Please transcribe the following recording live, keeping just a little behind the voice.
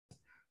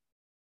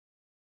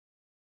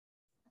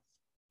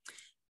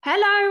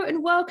Hello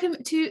and welcome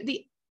to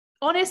the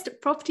Honest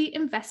Property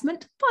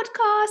Investment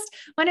Podcast.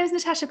 My name is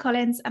Natasha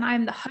Collins and I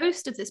am the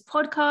host of this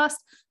podcast.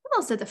 I'm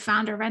also the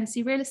founder of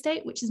NC Real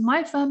Estate, which is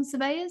my firm,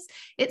 Surveyors.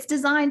 It's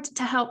designed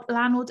to help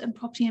landlords and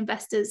property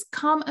investors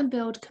come and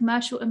build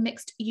commercial and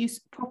mixed use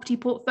property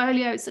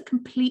portfolios that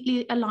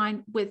completely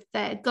align with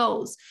their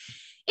goals.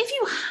 If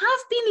you have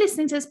been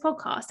listening to this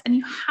podcast and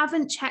you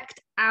haven't checked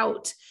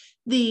out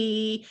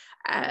the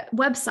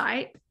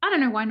website, I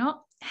don't know why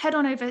not. Head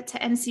on over to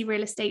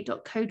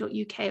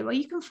ncrealestate.co.uk where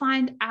you can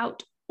find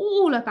out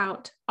all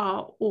about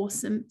our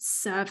awesome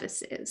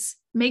services.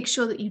 Make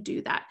sure that you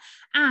do that.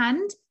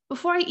 And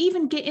before I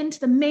even get into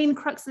the main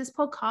crux of this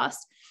podcast,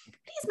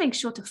 please make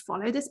sure to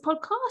follow this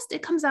podcast.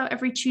 It comes out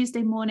every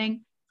Tuesday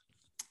morning,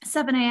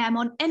 7 a.m.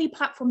 on any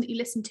platform that you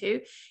listen to.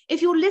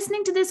 If you're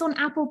listening to this on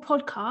Apple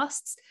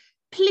Podcasts,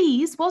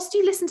 please, whilst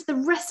you listen to the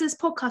rest of this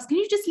podcast, can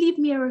you just leave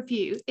me a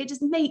review? It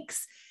just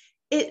makes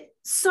it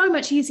so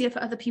much easier for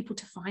other people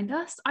to find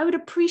us. I would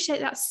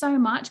appreciate that so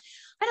much.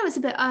 I know it's a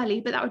bit early,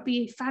 but that would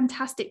be a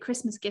fantastic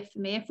Christmas gift for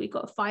me if we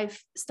got a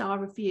 5-star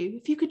review.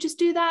 If you could just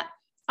do that,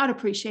 I'd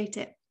appreciate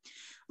it.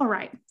 All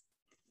right.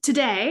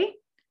 Today,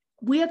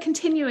 we are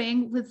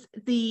continuing with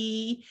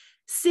the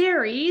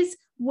series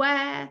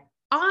where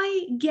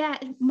I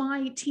get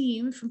my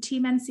team from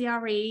Team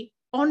NCRE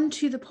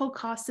onto the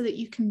podcast so that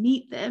you can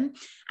meet them.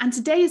 And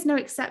today is no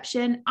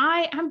exception.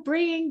 I am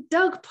bringing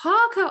Doug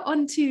Parker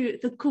onto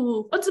the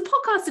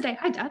podcast today.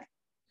 Hi, Doug.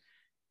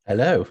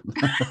 Hello.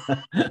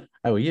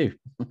 How are you?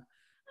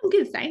 I'm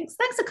good, thanks.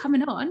 Thanks for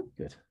coming on.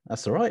 Good.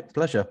 That's all right.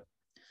 Pleasure.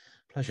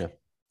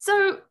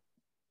 So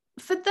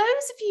for those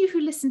of you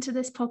who listen to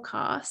this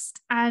podcast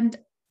and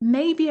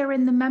maybe are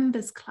in the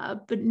members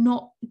club, but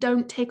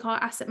don't take our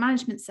asset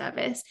management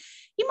service,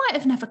 you might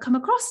have never come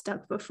across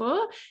Doug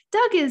before.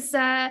 Doug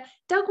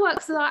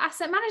works with our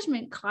asset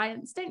management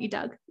clients, don't you,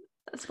 Doug?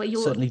 That's where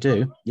you certainly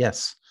do.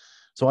 Yes.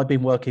 So I've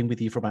been working with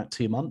you for about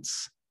 2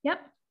 months. Yep.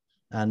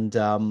 And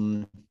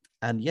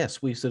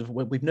yes,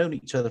 we've known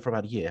each other for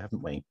about a year,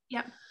 haven't we?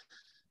 Yep.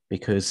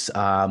 Because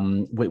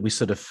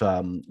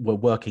we're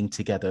working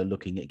together,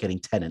 looking at getting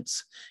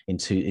tenants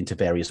into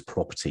various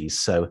properties.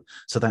 So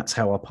that's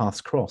how our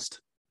paths crossed.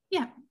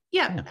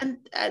 Yeah. And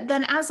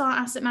then as our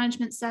asset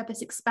management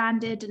service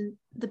expanded and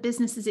the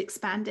business has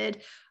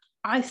expanded,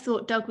 I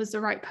thought Doug was the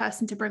right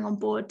person to bring on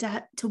board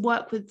to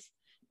work with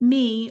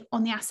me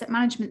on the asset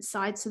management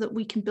side so that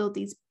we can build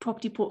these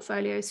property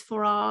portfolios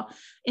for our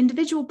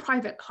individual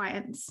private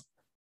clients.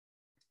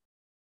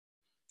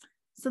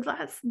 So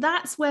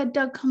that's where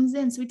Doug comes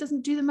in. So he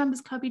doesn't do the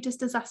members club, he just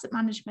does asset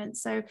management.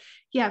 So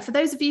yeah, for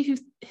those of you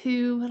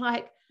who are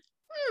like,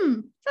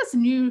 that's a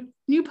new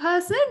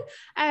person.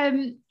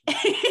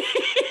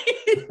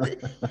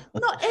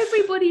 Not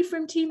everybody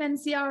from Team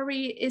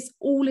NCRE is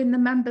all in the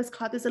members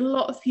club. There's a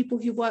lot of people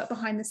who work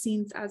behind the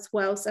scenes as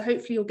well. So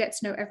hopefully you'll get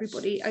to know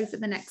everybody over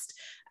the next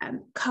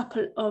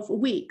couple of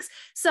weeks.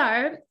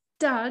 So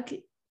Doug,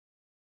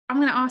 I'm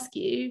going to ask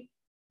you,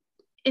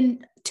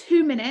 in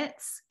 2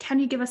 minutes, can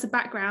you give us a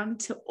background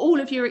to all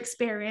of your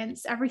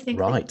experience, everything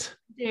right that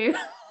you do?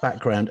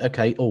 Background.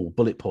 Okay.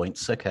 Bullet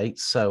points. Okay.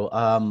 So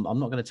I'm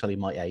not going to tell you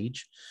my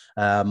age.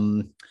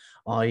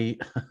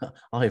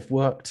 I've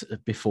worked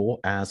before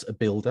as a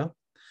builder.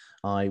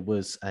 I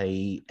was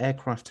an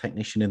aircraft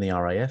technician in the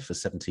RAF for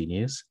 17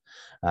 years.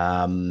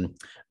 I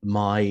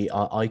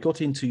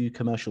got into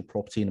commercial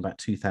property in about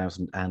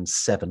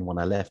 2007 when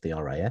I left the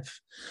RAF.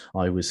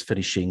 I was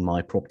finishing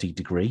my property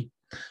degree.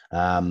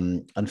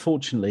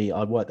 Unfortunately,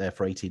 I worked there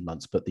for 18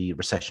 months, but the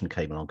recession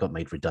came along, got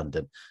made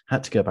redundant,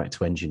 had to go back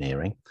to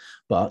engineering.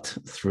 But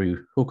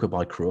through hook or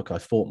by crook, I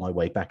fought my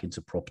way back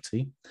into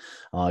property.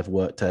 I've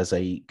worked as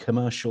a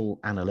commercial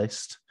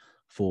analyst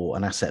for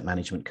an asset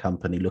management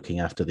company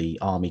looking after the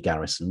army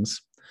garrisons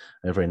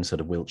over in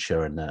sort of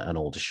Wiltshire and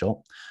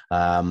Aldershot.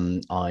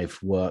 I've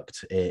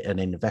worked in an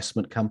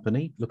investment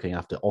company looking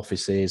after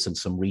offices and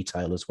some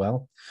retail as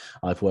well.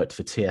 I've worked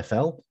for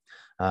TfL.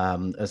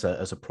 As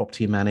a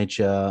property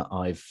manager.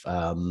 I've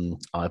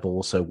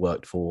also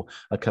worked for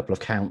a couple of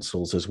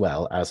councils as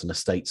well as an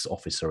estates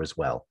officer as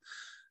well.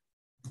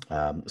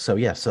 So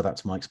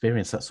that's my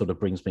experience. That sort of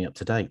brings me up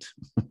to date.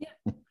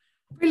 Yeah.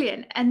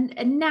 Brilliant.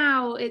 And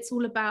now it's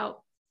all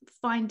about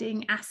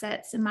finding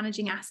assets and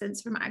managing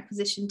assets from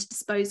acquisition to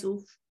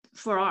disposal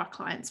for our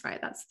clients, right?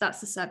 That's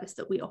the service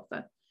that we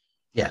offer.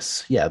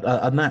 Yes, yeah,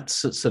 and that's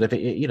sort of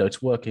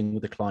it's working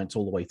with the clients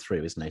all the way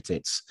through, isn't it?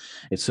 It's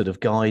sort of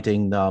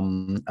guiding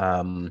them,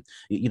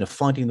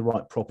 finding the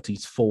right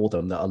properties for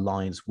them that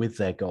aligns with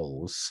their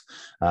goals,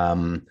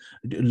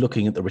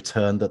 looking at the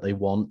return that they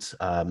want.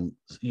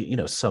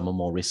 Some are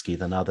more risky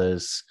than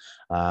others,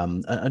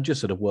 and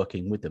just sort of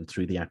working with them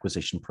through the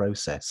acquisition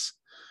process.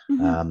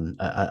 Mm-hmm.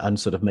 And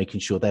sort of making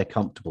sure they're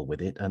comfortable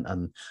with it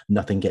and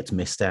nothing gets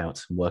missed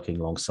out, working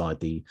alongside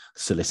the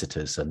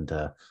solicitors and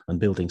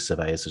building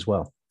surveyors as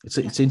well.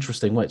 It's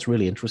interesting. Well, it's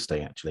really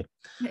interesting, actually.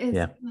 It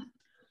is.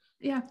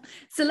 Yeah.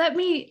 So let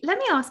me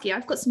ask you,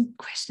 I've got some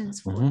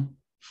questions for you.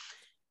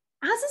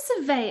 As a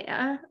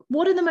surveyor,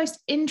 what are the most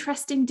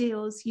interesting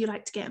deals you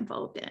like to get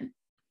involved in?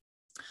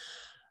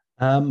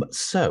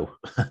 So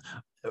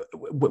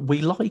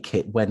we like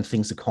it when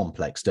things are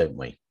complex, don't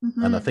we? And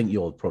I Mm-hmm. think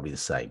you're probably the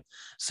same.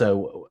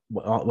 So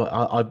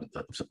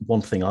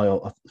one thing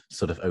I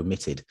sort of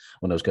omitted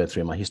when I was going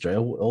through my history, I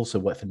also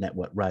worked for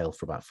Network Rail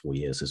for about 4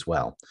 years as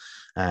well.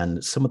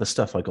 And some of the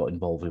stuff I got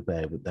involved with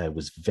there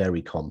was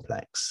very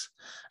complex.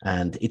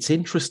 And it's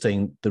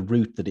interesting the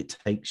route that it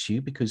takes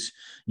you, because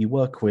you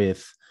work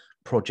with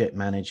project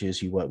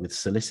managers, you work with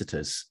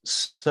solicitors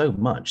so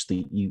much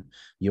that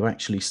you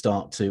actually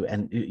start to,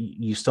 and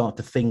you start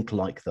to think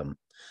like them,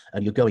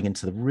 and you're going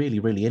into the really,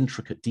 really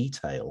intricate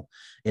detail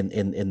in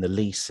the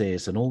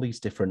leases and all these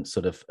different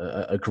sort of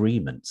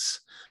agreements.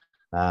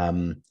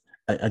 um,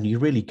 and you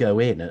really go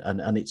in,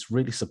 and it's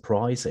really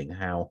surprising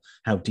how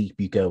deep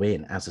you go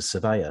in as a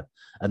surveyor,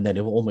 and then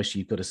almost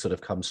you've got to sort of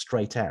come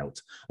straight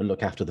out and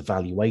look after the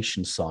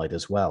valuation side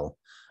as well.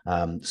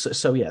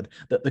 So yeah,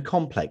 the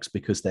complex,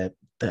 because they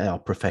are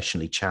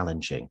professionally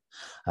challenging.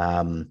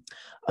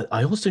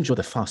 I also enjoy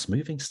the fast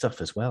moving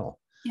stuff as well.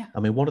 Yeah.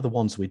 I mean, one of the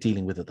ones we're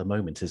dealing with at the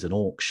moment is an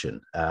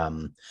auction,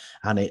 and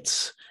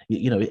it's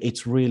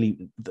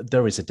really,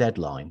 there is a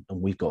deadline,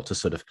 and we've got to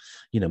sort of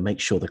make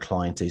sure the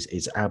client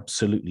is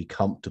absolutely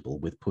comfortable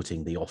with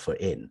putting the offer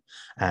in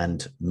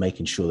and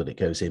making sure that it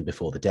goes in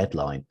before the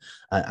deadline,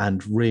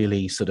 and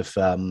really sort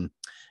of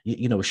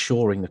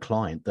assuring the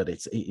client that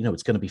it's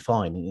going to be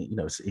fine.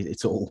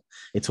 It's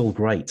all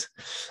great.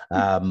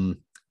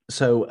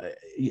 So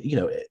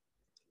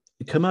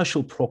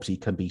commercial property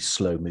can be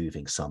slow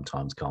moving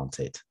sometimes, can't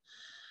it?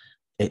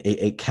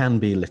 It can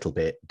be a little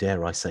bit,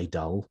 dare I say,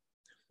 dull.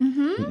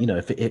 Mm-hmm.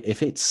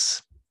 If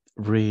it's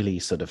really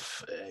sort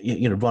of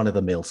run of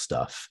the mill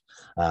stuff,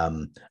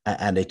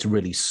 and it's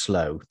really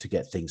slow to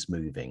get things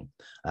moving,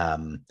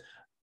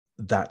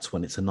 that's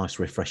when it's a nice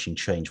refreshing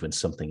change when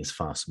something is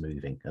fast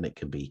moving, and it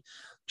can be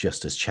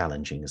just as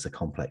challenging as the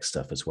complex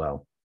stuff as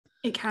well.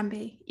 It can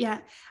be, yeah.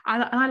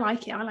 I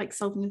like it. I like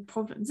solving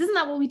problems. Isn't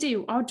that what we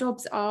do? Our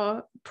jobs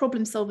are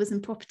problem solvers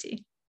in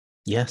property.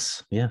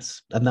 Yes,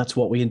 and that's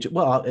what we enjoy.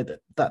 Well,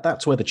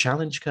 that's where the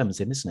challenge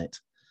comes in, isn't it?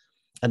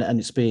 And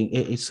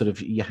it's sort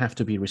of, you have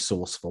to be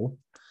resourceful,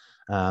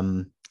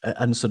 and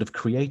sort of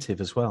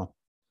creative as well.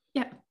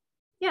 Yeah.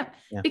 Yeah.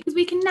 Because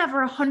we can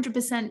never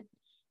 100%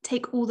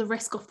 take all the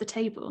risk off the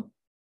table.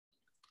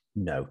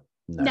 No.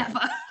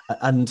 Never.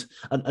 And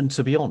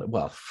to be honest,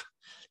 well,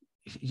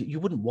 you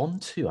wouldn't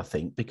want to, I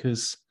think,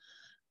 because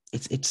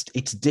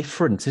it's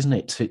different, isn't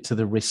it, to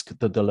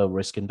the low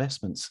risk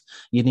investments.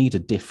 You need a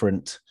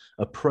different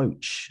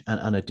approach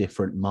and a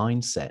different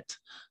mindset,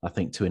 I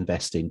think, to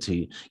invest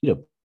into,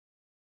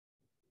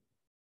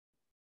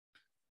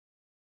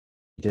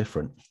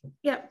 different.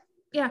 Yeah.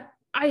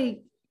 I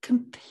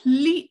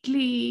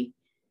completely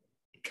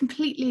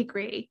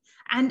agree.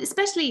 And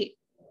especially,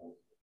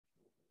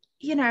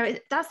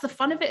 that's the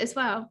fun of it as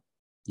well.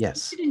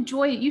 Yes. You should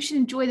enjoy it. You should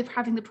enjoy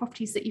having the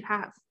properties that you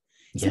have.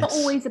 It's not Yes.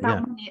 always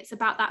about money. It's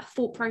about that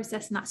thought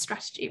process and that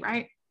strategy,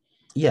 right?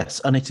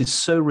 Yes. And it is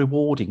so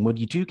rewarding when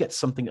you do get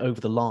something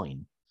over the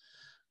line.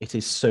 It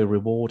is so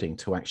rewarding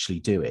to actually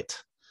do it,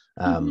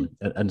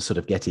 and sort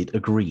of get it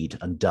agreed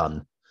and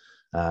done.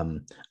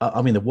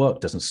 I mean, the work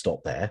doesn't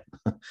stop there.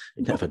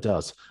 It never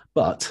does.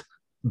 But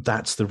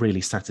that's the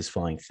really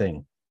satisfying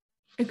thing.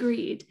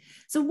 Agreed.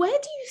 So where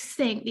do you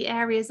think the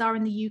areas are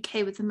in the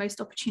UK with the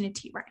most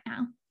opportunity right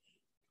now?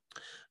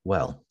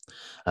 Well,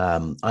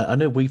 I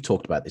know we've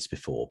talked about this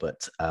before,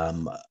 but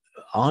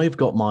I've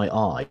got my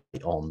eye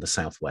on the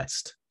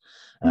Southwest.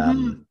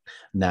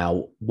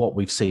 Now, what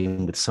we've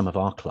seen with some of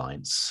our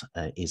clients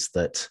is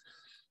that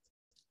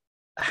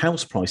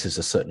house prices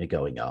are certainly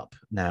going up.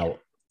 Now,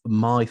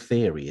 my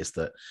theory is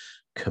that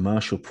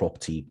commercial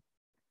property,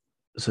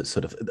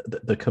 sort of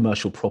the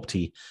commercial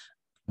property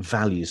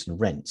values and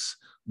rents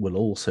will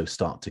also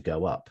start to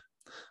go up.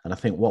 And I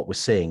think what we're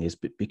seeing is,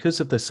 because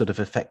of the sort of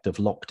effect of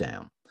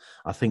lockdown,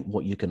 I think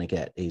what you're going to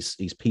get is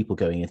people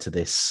going into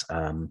this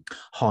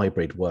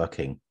hybrid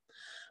working,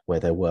 where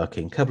they're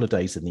working a couple of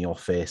days in the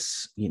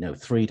office,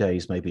 3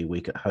 days, maybe a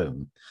week at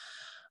home.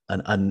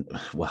 And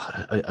well,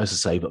 as I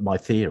say, but my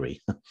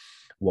theory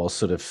was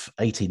sort of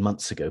 18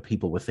 months ago,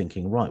 people were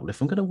thinking, right, well,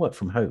 if I'm going to work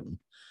from home,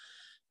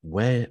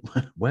 where do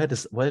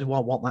I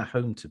want that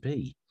home to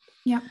be?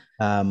 Yeah.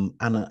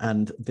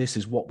 And this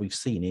is what we've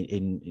seen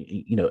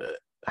in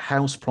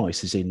house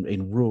prices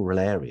in rural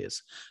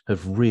areas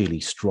have really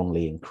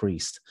strongly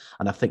increased.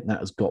 And I think that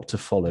has got to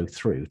follow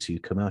through to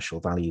commercial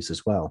values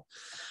as well.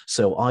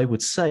 So I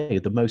would say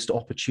the most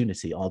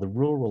opportunity are the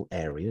rural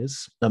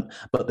areas,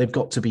 but they've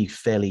got to be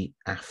fairly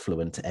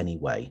affluent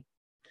anyway.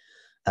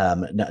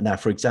 Now,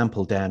 for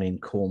example, down in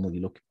Cornwall,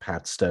 you look at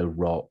Padstow,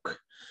 Rock,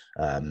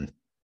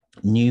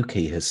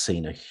 Newquay has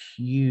seen a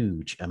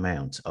huge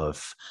amount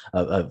of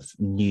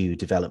new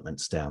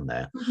developments down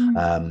there.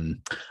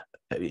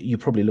 You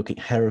probably look at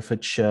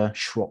Herefordshire,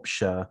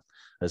 Shropshire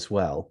as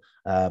well.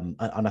 And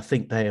I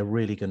think they are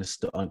really going to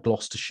start,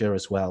 Gloucestershire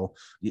as well.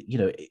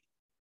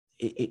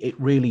 It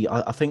really,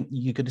 I think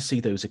you're going to see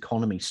those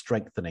economies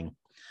strengthening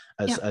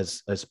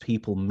as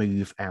people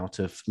move out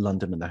of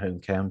London and their home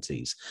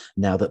counties,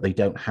 now that they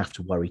don't have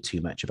to worry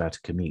too much about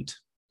a commute.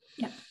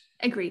 Yeah,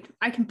 agreed.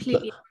 I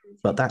completely agree.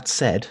 But that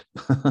said,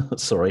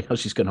 sorry, I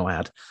was just going to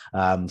add,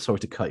 sorry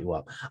to cut you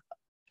up.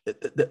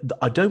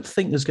 I don't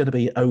think there's going to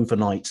be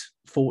overnight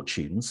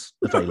fortunes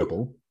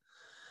available.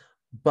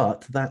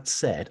 But that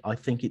said, I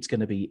think it's going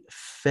to be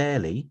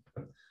fairly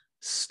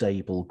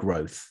stable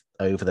growth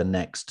over the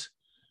next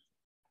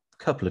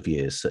couple of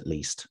years, at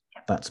least.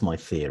 That's my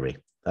theory.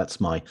 That's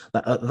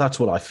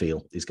what I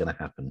feel is going to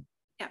happen.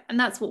 Yeah, and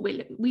that's what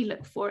we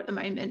look for at the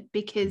moment,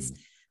 because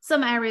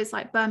some areas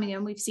like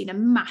Birmingham, we've seen a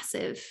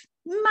massive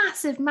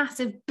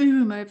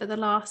boom over the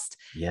last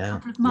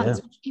couple of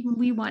months, which even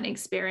we weren't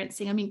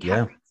experiencing. I mean,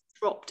 cap rates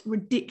dropped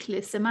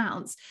ridiculous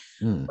amounts.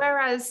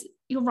 Whereas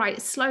you're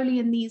right, slowly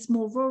in these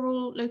more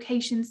rural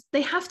locations,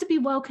 they have to be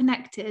well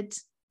connected,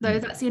 though.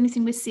 That's the only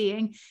thing we're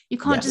seeing. You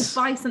can't just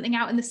buy something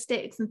out in the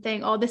sticks and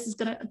think, oh, this is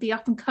going to be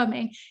up and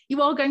coming.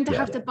 You are going to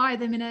have to buy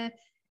them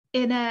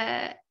in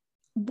a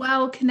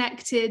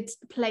well-connected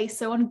place,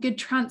 so on good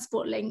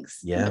transport links.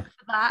 For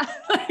that.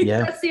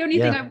 That's the only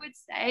thing I would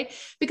say,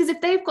 because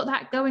if they've got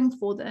that going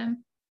for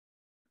them,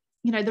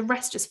 the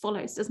rest just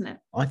follows, doesn't it?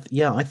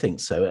 I think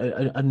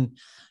so. And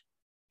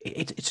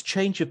it's a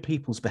change of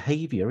people's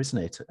behavior, isn't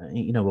it?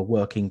 A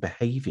working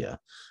behavior.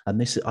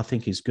 And this, I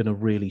think, is going to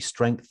really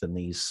strengthen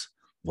these.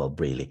 Well,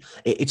 really,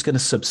 it's going to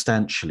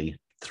substantially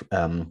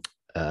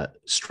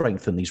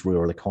strengthen these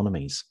rural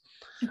economies.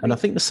 Agreed. And I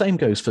think the same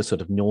goes for sort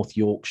of North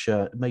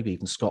Yorkshire, maybe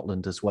even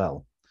Scotland as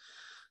well,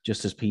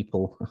 just as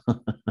people,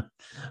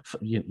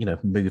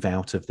 move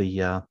out of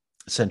the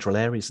central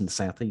areas in the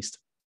southeast.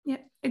 Yeah,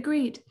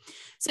 agreed.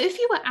 So if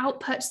you were out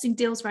purchasing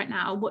deals right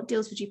now, what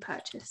deals would you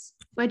purchase?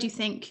 Where do you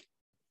think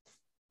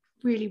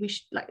really we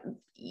should,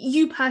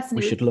 you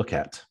personally, we should look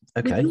at?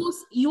 Okay. With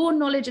your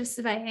knowledge of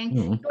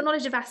surveying, your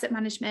knowledge of asset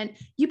management,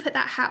 you put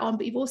that hat on,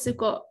 but you've also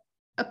got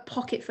a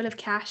pocket full of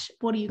cash.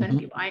 What are you going to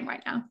be buying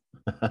right now?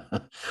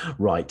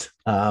 Right.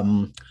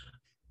 I'm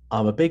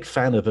a big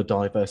fan of a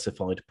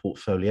diversified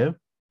portfolio.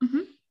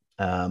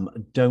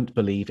 Don't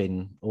believe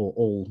in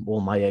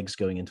all my eggs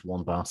going into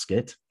one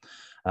basket.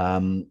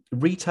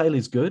 Retail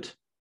is good.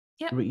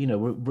 Yeah.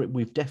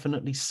 We've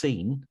definitely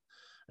seen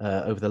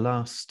over the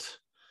last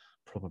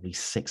probably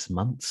 6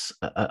 months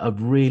a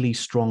really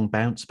strong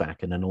bounce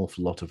back in an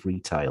awful lot of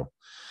retail.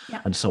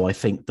 Yeah. And so I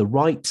think the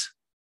right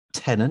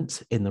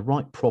tenant in the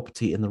right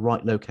property in the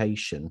right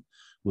location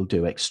will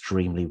do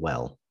extremely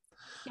well.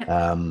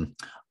 Yeah.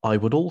 I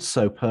would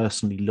also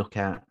personally look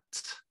at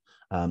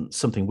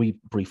something we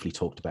briefly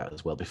talked about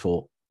as well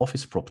before,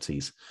 office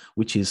properties,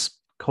 which is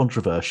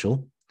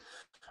controversial,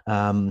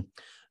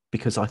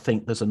 because I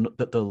think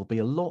that there'll be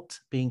a lot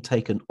being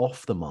taken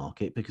off the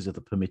market because of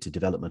the permitted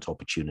development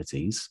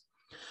opportunities.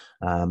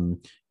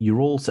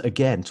 You're also,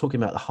 again,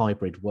 talking about the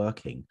hybrid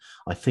working,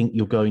 I think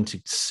you're going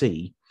to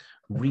see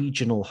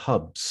regional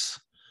hubs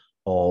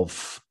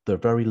of the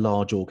very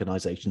large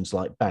organizations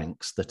like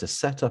banks that are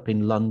set up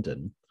in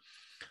London.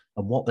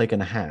 And what they're going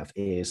to have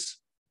is,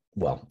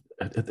 well,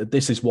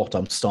 this is what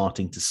I'm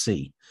starting to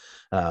see,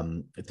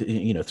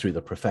 through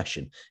the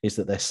profession, is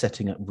that they're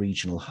setting up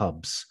regional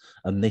hubs,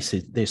 and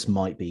this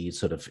might be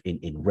sort of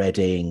in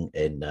Reading,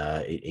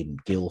 in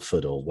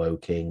Guildford or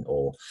Woking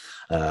or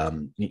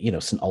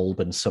St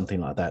Albans, something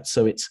like that.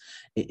 So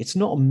it's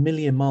not a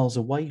million miles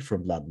away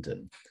from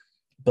London,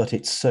 but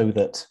it's so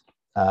that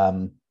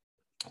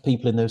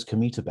people in those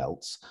commuter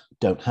belts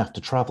don't have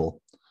to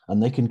travel.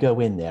 And they can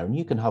go in there and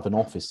you can have an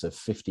office of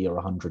 50 or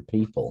 100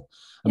 people,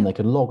 and they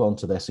can log on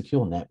to their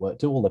secure network,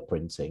 do all the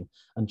printing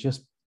and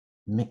just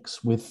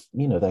mix with,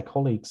 their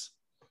colleagues.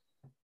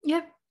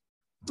 Yeah.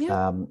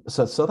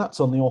 So that's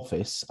on the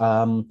office.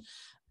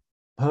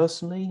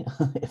 Personally,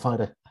 if I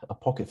had a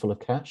pocket full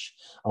of cash,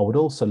 I would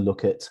also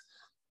look at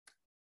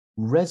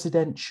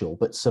residential,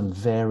 but some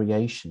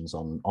variations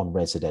on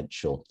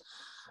residential.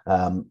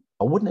 I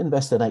wouldn't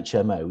invest in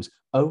HMOs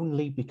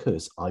only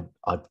because I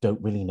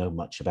don't really know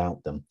much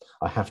about them.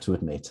 I have to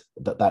admit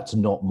that that's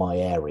not my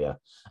area.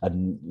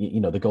 And,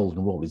 the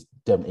golden rule is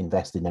don't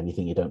invest in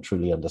anything you don't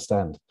truly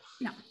understand.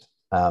 Yeah.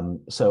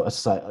 So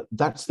as I say,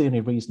 that's the only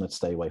reason I'd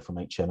stay away from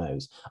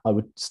HMOs. I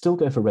would still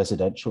go for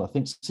residential. I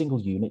think single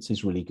units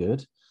is really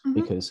good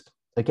because,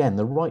 again,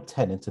 the right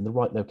tenant in the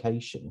right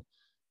location,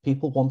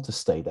 people want to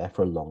stay there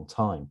for a long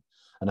time.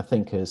 And I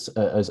think as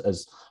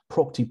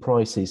property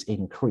prices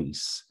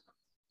increase,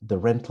 the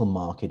rental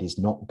market is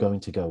not going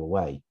to go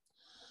away.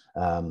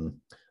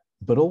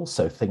 But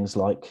also things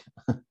like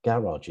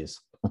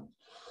garages,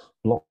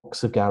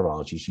 blocks of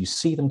garages, you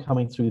see them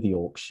coming through the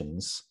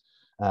auctions,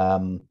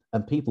 and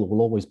people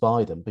will always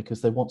buy them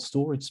because they want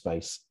storage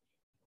space.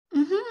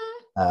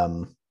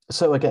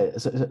 So again,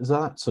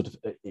 that sort of,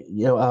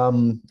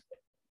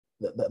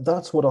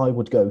 that's what I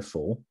would go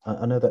for.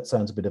 I know that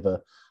sounds a bit of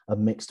a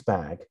mixed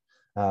bag.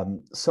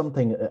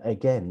 Something,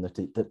 again,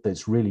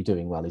 that's really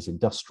doing well is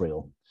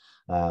industrial.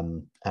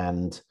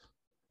 And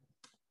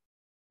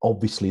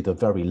obviously the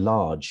very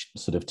large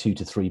sort of £2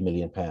 to £3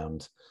 million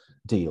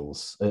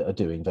deals are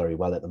doing very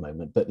well at the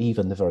moment, but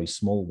even the very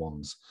small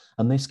ones,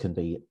 and this can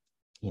be,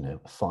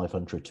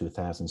 500 to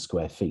 1,000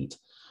 square feet,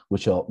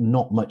 which are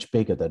not much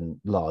bigger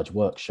than large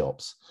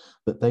workshops,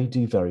 but they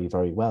do very,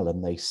 very well,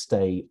 and they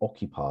stay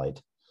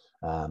occupied.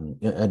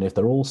 And if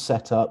they're all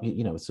set up,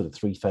 with sort of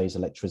 3-phase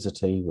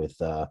electricity with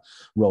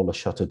roller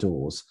shutter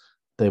doors,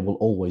 they will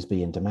always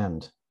be in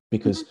demand,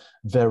 because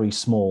very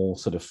small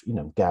sort of,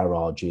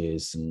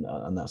 garages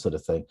and that sort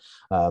of thing,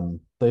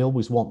 they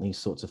always want these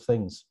sorts of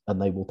things,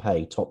 and they will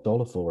pay top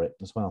dollar for it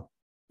as well.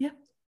 Yeah,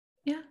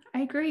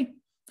 I agree.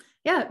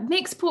 Yeah,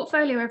 mixed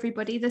portfolio,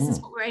 everybody. This is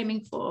what we're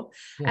aiming for.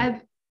 Yeah.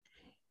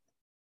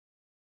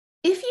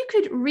 If you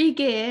could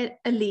re-gear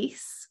a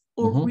lease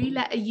or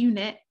relet a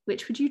unit,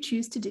 which would you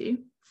choose to do?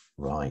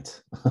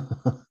 Right.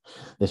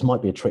 This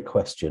might be a trick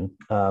question.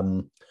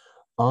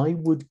 I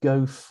would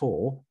go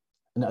for,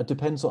 and it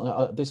depends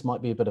on, this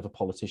might be a bit of a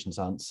politician's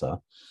answer,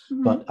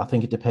 but I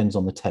think it depends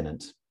on the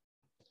tenant.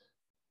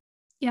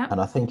 Yeah.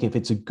 And I think if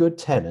it's a good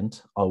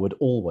tenant, I would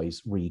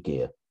always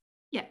re-gear.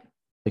 Yeah.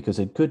 Because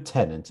a good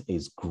tenant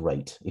is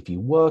great. If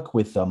you work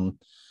with them,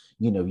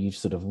 you've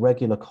sort of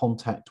regular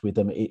contact with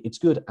them. It's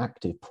good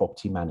active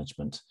property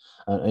management,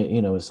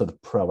 a sort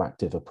of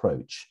proactive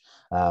approach.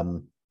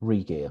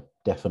 Re-gear,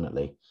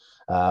 definitely.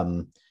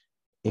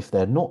 If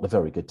they're not a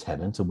very good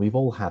tenant, and we've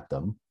all had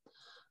them,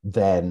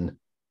 then,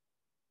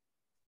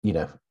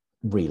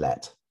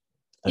 relet,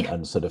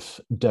 and sort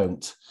of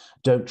don't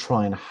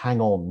try and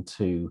hang on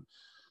to.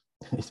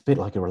 It's a bit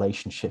like a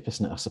relationship,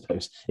 isn't it? I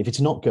suppose if it's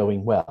not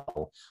going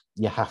well,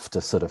 you have to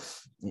sort of,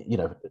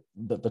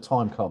 the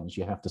time comes,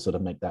 you have to sort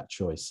of make that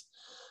choice.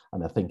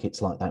 And I think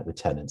it's like that with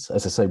tenants.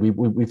 As I say,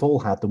 we've all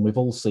had them, we've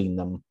all seen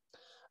them.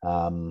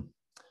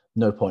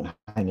 No point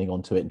hanging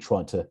on to it and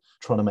trying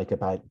to make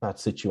a bad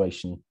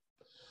situation,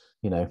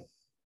 No.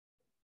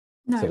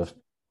 sort of,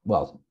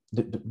 well,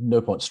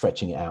 no point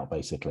stretching it out,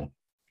 basically.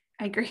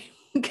 I agree.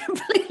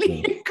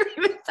 Completely agree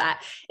with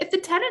that. If the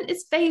tenant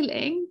is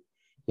failing,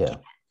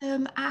 get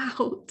them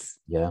out.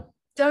 Yeah.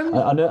 Don't.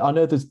 I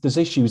know there's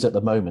issues at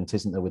the moment,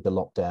 isn't there, with the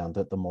lockdown,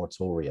 the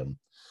moratorium,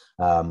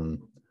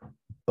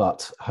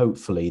 but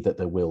hopefully that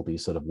there will be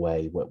sort of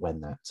way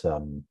when that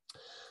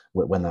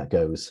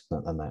goes,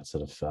 and that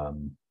sort of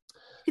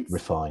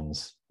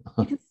refines.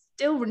 You can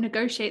still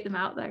negotiate them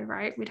out, though,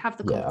 right? We'd have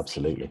the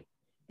conversation.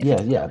 Yeah,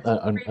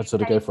 absolutely. And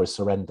sort of go for a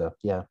surrender.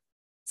 Yeah.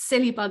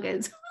 Silly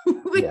buggers.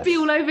 We'd be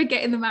all over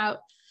getting them out.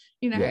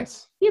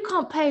 Yes. You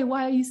can't pay.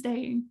 Why are you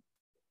staying?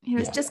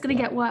 It's just going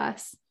to get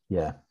worse.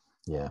 Yeah,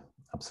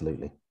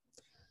 absolutely.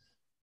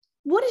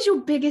 What is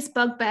your biggest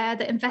bugbear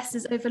that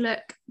investors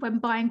overlook when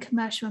buying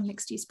commercial and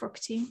mixed-use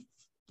property?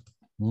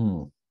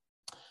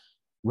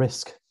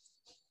 Risk.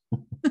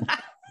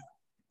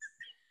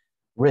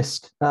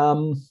 Risk.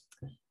 Going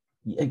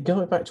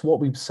back to what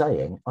we were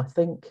saying, I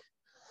think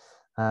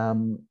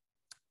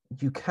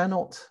you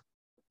cannot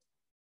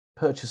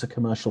purchase a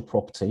commercial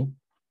property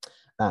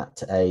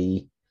at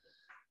an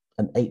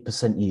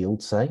 8%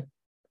 yield, say,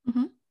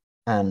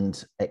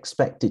 and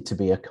expect it to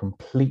be a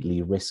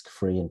completely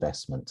risk-free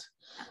investment.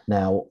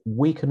 Now,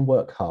 we can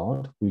work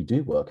hard, we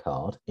do work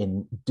hard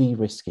in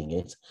de-risking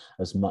it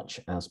as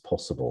much as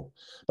possible,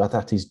 but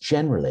that is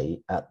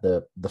generally at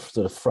the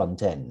sort of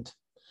front end.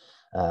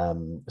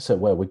 So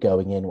where we're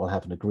going in, we'll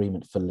have an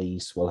agreement for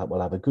lease, we'll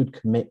have a good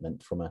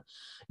commitment from a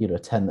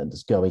tenant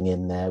that's going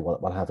in there,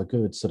 we'll have a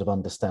good sort of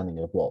understanding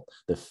of what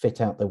the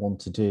fit out they want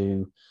to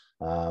do,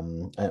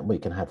 and we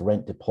can have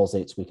rent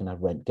deposits, we can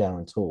have rent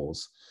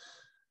guarantors.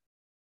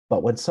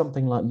 But when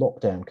something like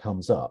lockdown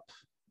comes up,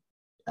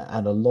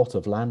 and a lot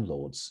of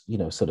landlords,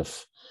 sort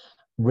of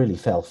really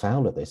fell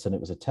foul of this, and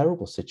it was a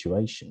terrible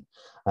situation,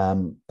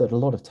 that a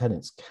lot of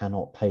tenants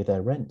cannot pay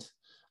their rent.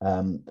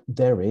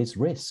 There is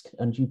risk,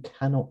 and you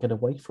cannot get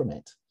away from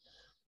it.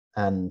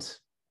 And,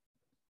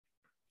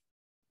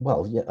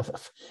 well, yeah,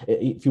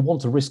 if you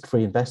want a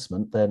risk-free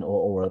investment, then,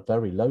 or a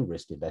very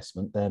low-risk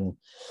investment, then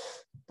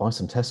buy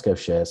some Tesco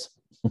shares.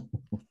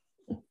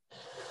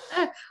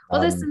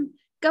 There's some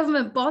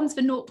government bonds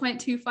for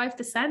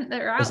 0.25%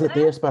 that are out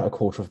there. It's about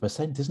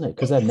 0.25%, isn't it?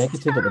 Because they're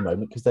negative at the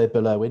moment because they're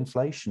below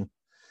inflation.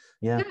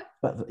 Yeah.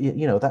 But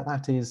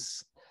that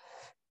is,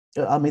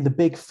 I mean, the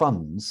big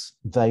funds,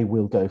 they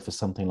will go for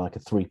something like a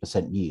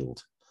 3%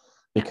 yield,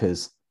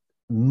 because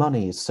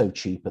money is so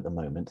cheap at the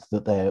moment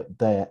that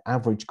their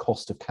average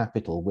cost of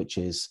capital, which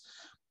is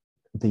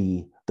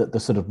the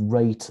sort of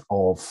rate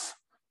of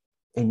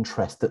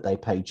interest that they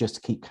pay just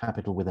to keep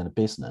capital within a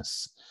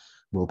business,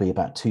 will be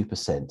about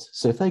 2%.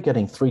 So if they're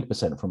getting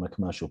 3% from a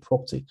commercial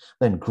property,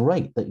 then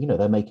great, that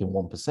they're making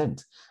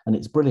 1%, and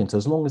it's brilliant.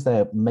 As long as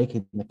they're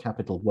making the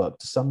capital work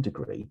to some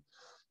degree,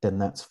 then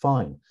that's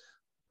fine.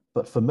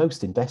 But for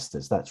most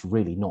investors, that's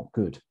really not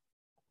good.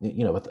 A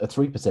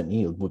 3%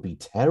 yield would be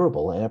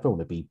terrible. Everyone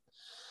would be,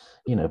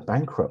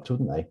 bankrupt,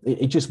 wouldn't they?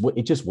 It just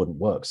wouldn't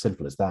work.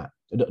 Simple as that.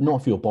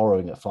 Not if you're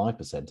borrowing at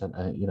 5%,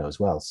 and as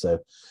well. So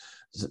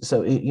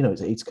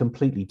it's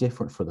completely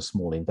different for the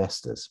small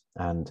investors.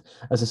 And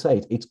as I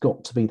say, it's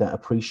got to be that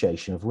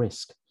appreciation of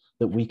risk,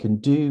 that we can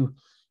do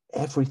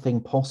everything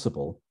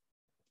possible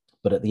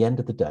But at the end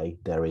of the day,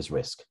 there is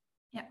risk.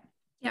 Yeah.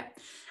 Yeah.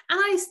 And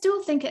I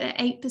still think at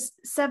 8%,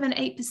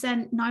 7%,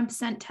 8%,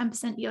 9%,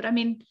 10% yield. I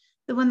mean,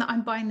 the one that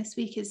I'm buying this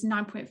week is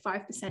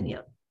 9.5%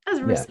 yield. That's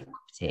a risky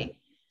property.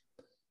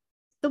 Yeah.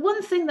 The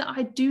one thing that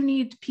I do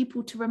need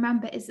people to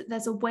remember is that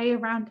there's a way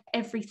around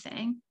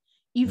everything.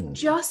 You've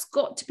just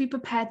got to be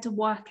prepared to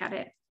work at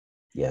it.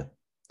 Yeah.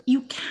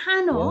 You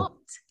cannot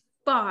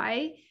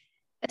buy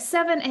a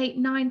 7, 8,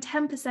 9,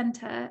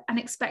 10%er and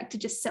expect to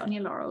just sit on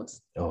your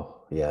laurels.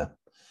 Oh, yeah.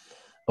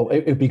 Oh,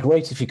 it'd be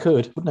great if you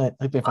could, wouldn't it?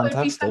 It'd be fantastic.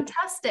 It'd be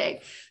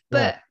fantastic.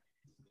 But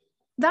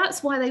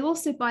that's why they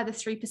also buy the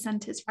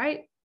 3%ers,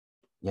 right?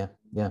 Yeah,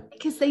 yeah.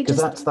 Because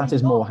that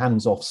is more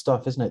hands-off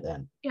stuff, isn't it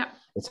then? Yeah.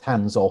 It's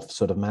hands-off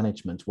sort of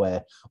management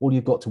where all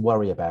you've got to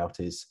worry about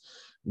is,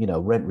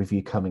 rent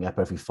review coming up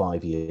every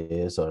 5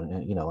 years, or,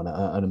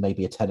 and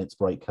maybe a tenant's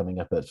break coming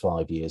up at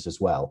 5 years as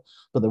well.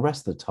 But the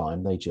rest of the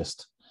time, they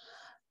just,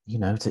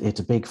 it's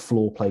a big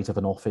floor plate of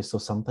an office or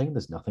something.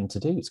 There's nothing to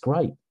do. It's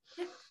great.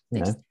 Yeah, they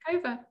just take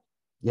over.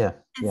 Yeah.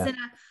 It's in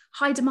a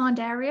high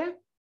demand area.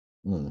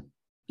 You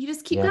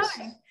just keep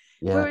going.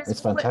 Yeah, whereas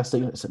it's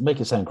fantastic.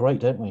 Make it sound great,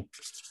 don't we?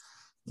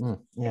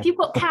 If you've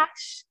got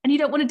cash and you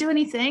don't want to do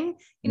anything,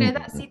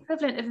 that's the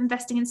equivalent of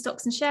investing in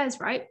stocks and shares,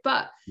 right?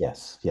 But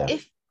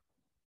if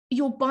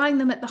you're buying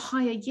them at the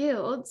higher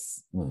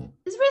yields,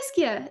 it's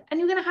riskier and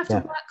you're going to have to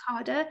work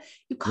harder.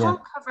 You can't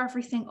cover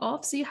everything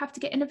off, so you have to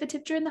get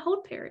innovative during the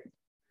hold period.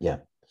 Yeah,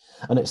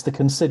 and it's the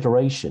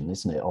consideration,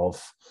 isn't it,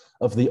 of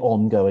the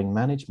ongoing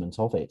management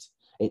of it.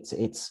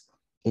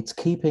 It's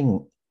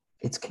keeping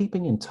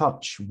in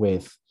touch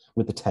with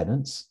the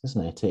tenants,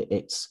 isn't it?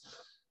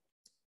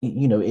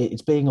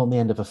 It's being on the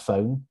end of a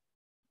phone.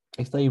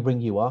 If they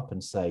ring you up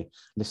and say,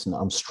 listen,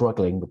 I'm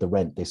struggling with the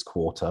rent this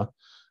quarter,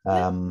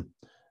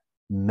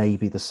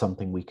 maybe there's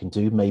something we can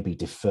do, maybe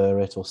defer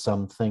it or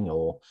something,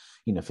 or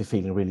if you're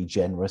feeling really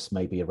generous,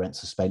 maybe a rent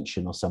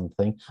suspension or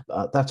something.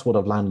 That's what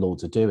our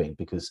landlords are doing,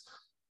 because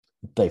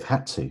they've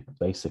had to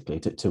basically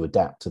to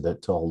adapt to the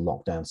whole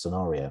lockdown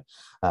scenario.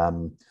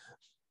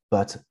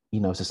 But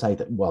as I say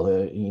that,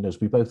 as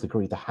we both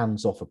agree, the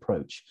hands-off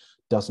approach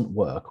doesn't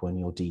work when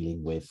you're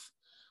dealing with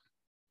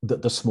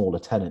the smaller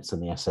tenants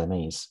and the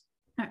SMEs.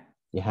 No.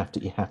 You have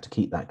to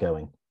keep that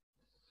going.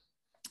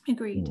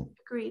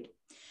 Agreed.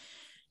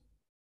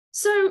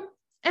 So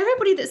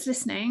everybody that's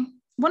listening,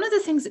 one of the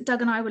things that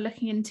Doug and I were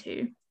looking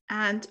into,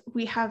 and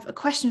we have a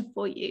question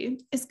for you,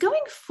 is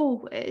going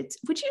forward,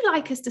 would you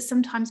like us to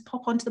sometimes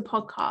pop onto the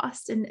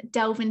podcast and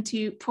delve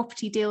into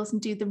property deals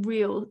and do the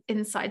real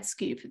inside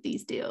scoop of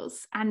these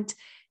deals and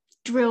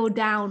drill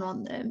down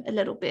on them a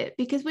little bit?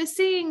 Because we're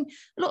seeing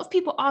a lot of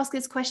people ask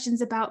us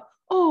questions about,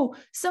 oh,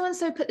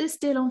 so-and-so put this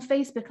deal on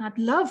Facebook and I'd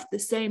love the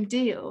same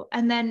deal.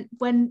 And then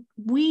when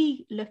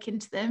we look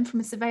into them from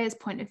a surveyor's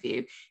point of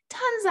view,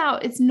 turns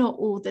out it's not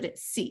all that it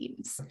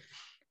seems.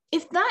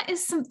 If that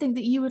is something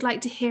that you would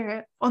like to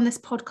hear on this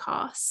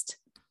podcast,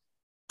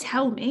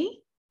 tell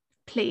me,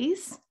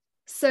 please,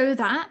 so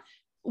that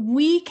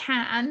we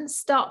can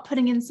start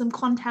putting in some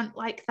content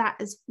like that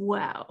as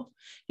well.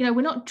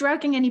 We're not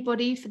dragging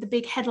anybody for the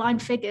big headline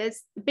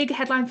figures. The big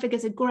headline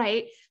figures are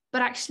great,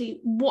 but actually,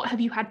 what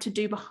have you had to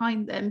do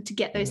behind them to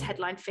get those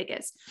headline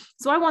figures?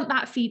 So I want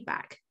that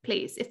feedback,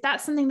 please. If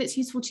that's something that's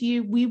useful to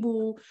you, we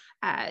will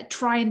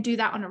try and do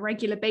that on a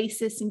regular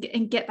basis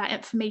and get that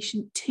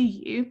information to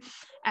you.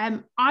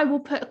 I will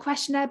put a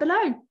questionnaire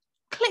below.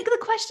 Click the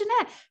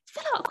questionnaire,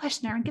 fill out a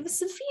questionnaire and give us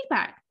some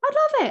feedback. I'd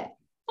love it.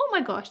 Oh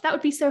my gosh, that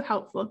would be so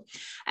helpful.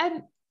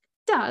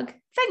 Doug,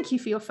 thank you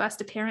for your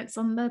first appearance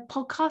on the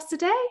podcast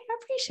today. I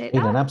appreciate that.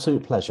 It's been an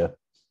absolute pleasure.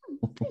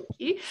 Thank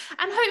you.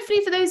 And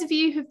hopefully for those of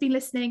you who've been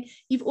listening,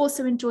 you've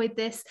also enjoyed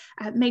this.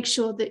 Make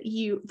sure that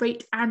you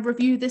rate and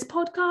review this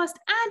podcast.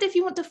 And if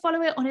you want to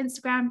follow it on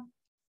Instagram,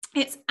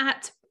 it's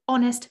at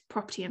Honest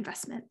Property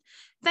Investment.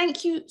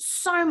 Thank you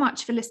so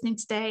much for listening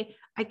today.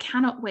 I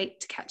cannot wait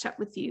to catch up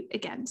with you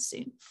again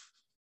soon.